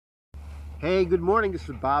Hey, good morning. This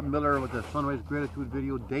is Bob Miller with the Sunrise Gratitude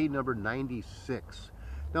video, day number 96.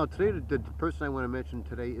 Now, today, the person I want to mention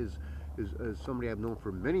today is somebody I've known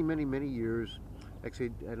for many years. Actually,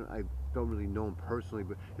 I don't really know him personally,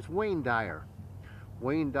 but it's Wayne Dyer.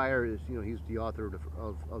 Wayne Dyer is, he's the author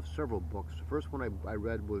of several books. The first one I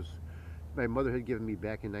read was my mother had given me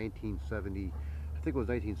back in 1970, I think it was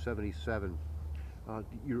 1977,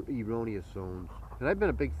 Your Erroneous Zones. And I've been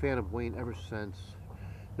a big fan of Wayne ever since.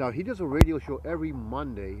 Now, he does a radio show every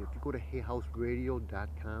Monday. If you go to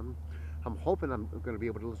hayhouseradio.com, I'm hoping I'm going to be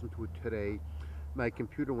able to listen to it today. My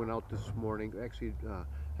computer went out this morning. Actually,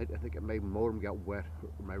 I think my modem got wet,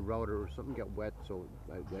 or my router or something got wet. So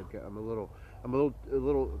I'm a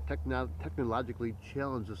little technologically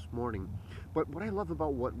challenged this morning. But what I love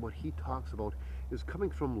about what he talks about is coming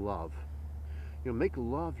from love. Make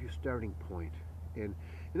love your starting point, and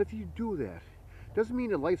if you do that, doesn't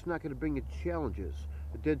mean that life's not going to bring you challenges.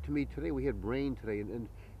 It did to me today. We had rain today, and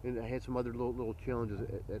I had some other little challenges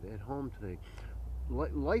at home today.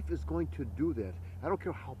 Life is going to do that. I don't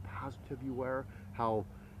care how positive you are, how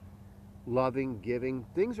loving, giving.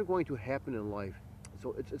 Things are going to happen in life.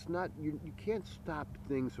 So it's not you can't stop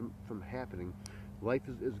things from happening. Life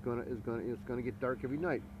is gonna get dark every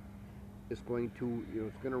night. It's going to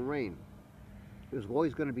it's gonna rain. There's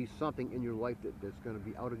always going to be something in your life that's going to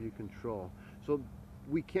be out of your control. So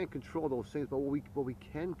we can't control those things, but what we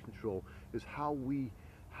can control is how we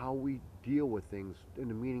deal with things and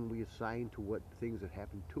the meaning we assign to what things that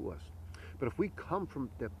happen to us. But if we come from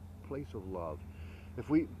that place of love, if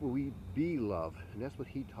we be love, and that's what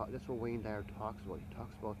Wayne Dyer talks about. He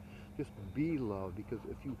talks about just be love, because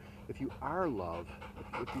if you are love,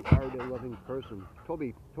 if you are that loving person,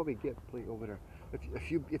 Toby, get please over there. If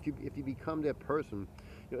you become that person,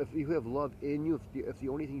 if you have love in you, if the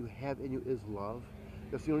only thing you have in you is love,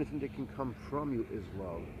 that's the only thing that can come from you is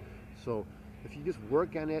love. So if you just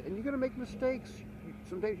work on that, and you're going to make mistakes.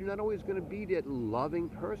 Sometimes you're not always going to be that loving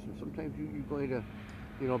person. Sometimes you're going to,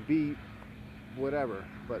 be whatever.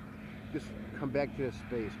 But just come back to that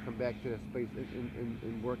space. Come back to that space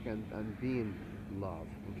and work on being love.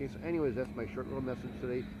 Okay, so anyways, that's my short little message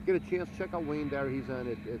today. Get a chance, check out Wayne Dyer. He's on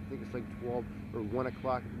I think it's like 12 or 1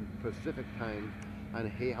 o'clock Pacific time on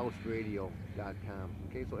hayhouseradio.com.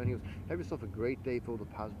 Okay, so anyways, have yourself a great day filled with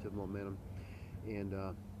positive momentum. And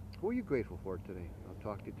who are you grateful for today? I'll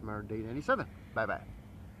talk to you tomorrow, day 97. Bye-bye.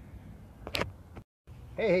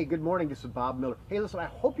 Hey, good morning. This is Bob Miller. Hey, listen, I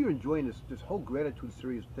hope you're enjoying this whole gratitude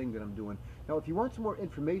series thing that I'm doing. Now, if you want some more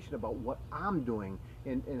information about what I'm doing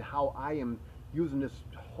and how I am using this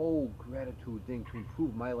whole gratitude thing to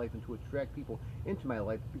improve my life and to attract people into my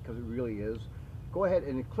life, because it really is, go ahead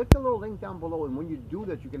and click the little link down below, and when you do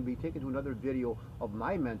that, you're going to be taken to another video of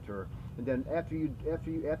my mentor. And then after you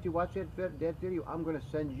watch that video, I'm going to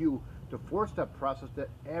send you the 4-step process that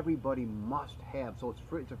everybody must have. So it's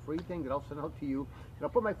free. It's a free thing that I'll send out to you, and I'll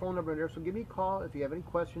put my phone number in there. So give me a call if you have any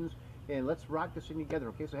questions, and let's rock this thing together.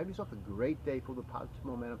 Okay? So have yourself a great day full of positive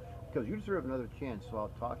momentum, because you deserve another chance. So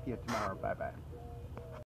I'll talk to you tomorrow. Bye bye.